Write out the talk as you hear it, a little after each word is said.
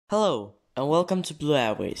Hello and welcome to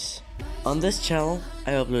BlueAirways. On this channel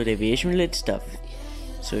I upload aviation related stuff,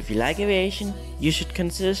 so if you like aviation you should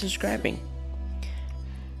consider subscribing.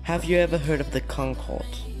 Have you ever heard of the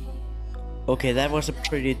Concorde? Okay, that was a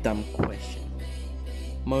pretty dumb question.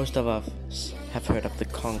 Most of us have heard of the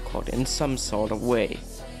Concorde in some sort of way,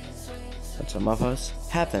 but some of us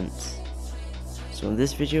haven't. So in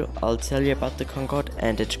this video I'll tell you about the Concorde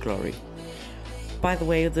and its glory. By the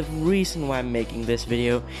way, the reason why I'm making this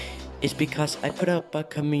video is because I put up a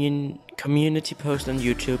community post on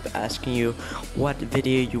YouTube asking you what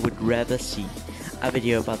video you would rather see. A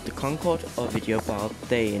video about the Concorde or a video about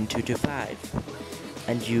day in 225.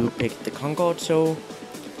 And you picked the Concorde, so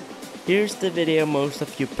here's the video most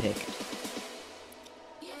of you picked.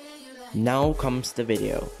 Now comes the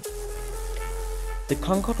video. The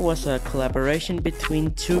Concorde was a collaboration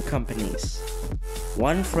between two companies,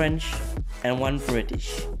 one French and one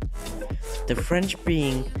British. The French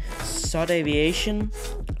being Sod Aviation,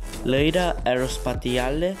 later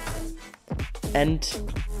Aerospatiale, and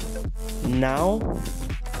now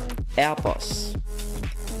Airbus.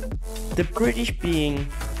 The British being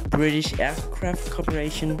British Aircraft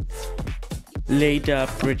Corporation, later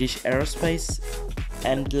British Aerospace,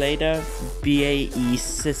 and later BAE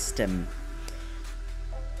System.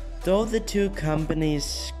 Though the two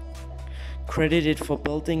companies credited for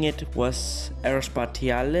building it was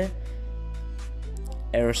Aerospatiale,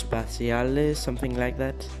 something like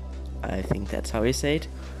that. I think that's how you say it.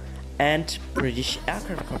 And British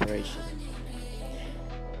Aircraft Corporation.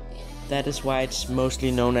 That is why it's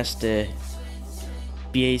mostly known as the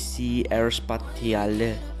BAC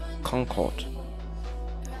Aerospatiale Concorde.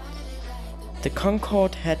 The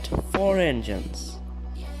Concorde had 4 engines.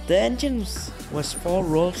 The engines was 4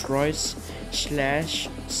 Rolls-Royce /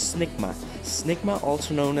 Snigma. Snigma,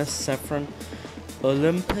 also known as Saffron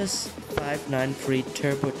Olympus 593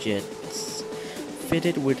 turbojets,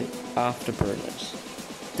 fitted with afterburners.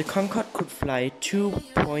 The Concorde could fly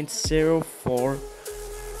 2.04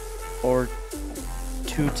 or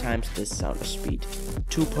 2 times the sound of speed.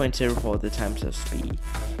 2.04 the times of speed.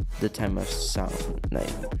 The time of sound. No.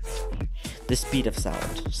 The speed of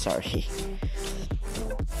sound. Sorry.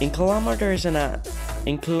 In kilometers an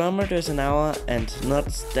hour and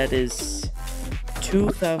knots, that is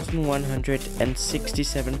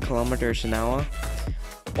 2,167 kilometers an hour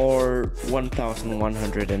or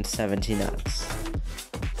 1,170 knots.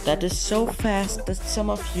 That is so fast that some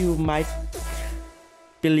of you might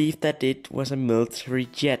believe that it was a military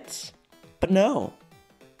jet. But no,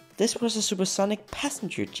 this was a supersonic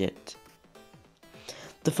passenger jet.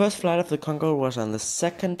 The first flight of the Concorde was on the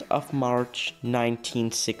 2nd of March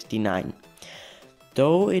 1969,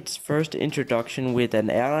 though its first introduction with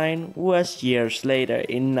an airline was years later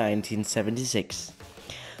in 1976.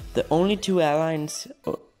 The only 2 airlines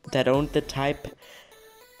that owned the type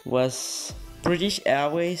was British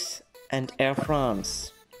Airways and Air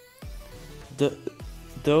France.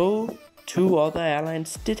 Though 2 other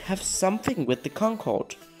airlines did have something with the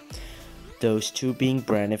Concorde. Those 2 being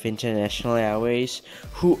Braniff International Airways,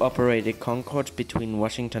 who operated Concordes between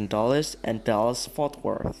Washington Dulles and Dallas-Fort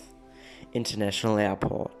Worth International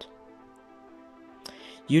Airport,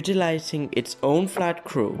 utilizing its own flight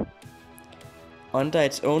crew, under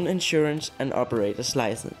its own insurance and operator's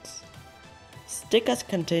license. Stickers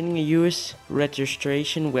containing a US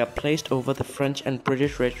registration were placed over the French and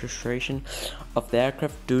British registration of the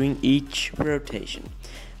aircraft during each rotation,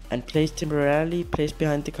 and temporarily placed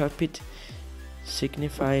behind the cockpit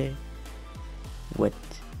signify what?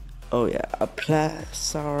 Oh yeah, a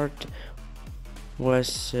placard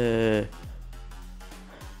was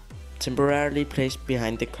temporarily placed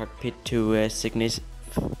behind the cockpit to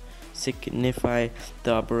signify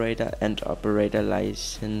the operator and operator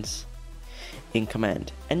license in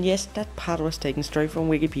command. And yes, that part was taken straight from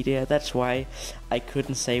Wikipedia. That's why I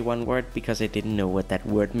couldn't say one word, because I didn't know what that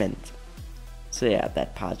word meant. So yeah,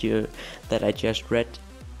 that part that I just read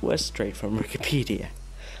was straight from Wikipedia.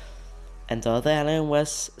 And the other airline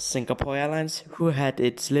was Singapore Airlines, who had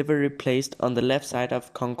its livery placed on the left side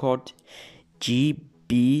of Concorde, GBOAD,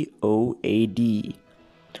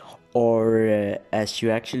 or as you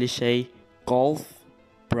actually say, Golf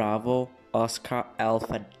Bravo Oscar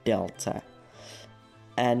Alpha Delta,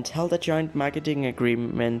 and held a joint marketing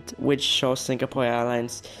agreement which saw Singapore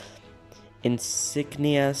Airlines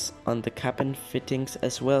insignias on the cabin fittings,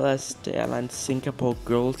 as well as the airline's Singapore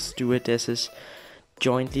girl stewardesses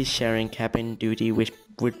jointly sharing cabin duty with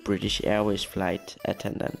British Airways flight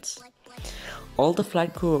attendants. All the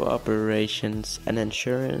flight crew operations and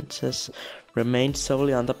insurances remained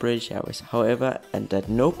solely under British Airways, however, and at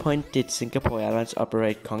no point did Singapore Airlines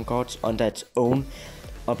operate Concordes under its own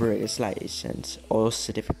operator's license or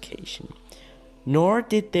certification, nor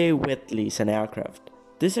did they wet lease an aircraft.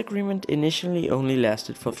 This agreement initially only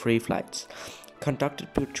lasted for 3 flights,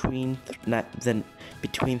 conducted between the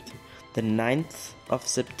 9th of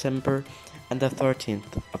September and the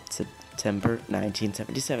 13th of September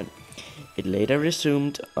 1977. It later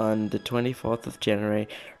resumed on the 24th of January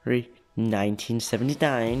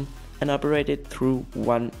 1979 and operated through the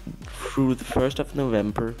 1st of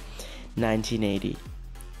November 1980.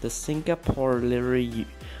 The Singapore livery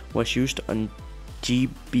was used on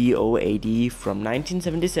GBOAD from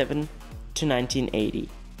 1977 to 1980.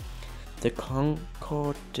 The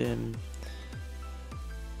Concorde,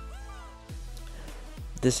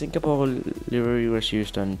 the Singapore livery was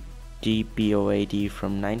used on GBOAD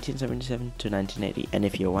from 1977 to 1980. And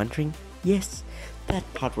if you're wondering, yes, that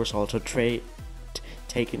part was also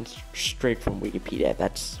taken straight from Wikipedia.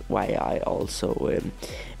 That's why I also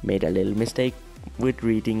made a little mistake with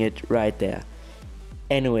reading it right there.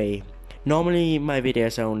 Anyway, normally my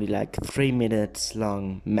videos are only like 3 minutes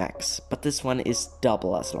long max, but this one is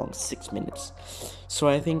double as long, 6 minutes. So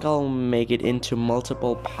I think I'll make it into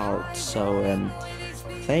multiple parts. So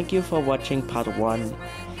thank you for watching part 1.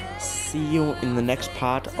 See you in the next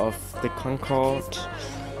part of the Concorde,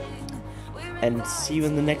 and see you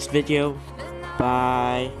in the next video.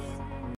 Bye.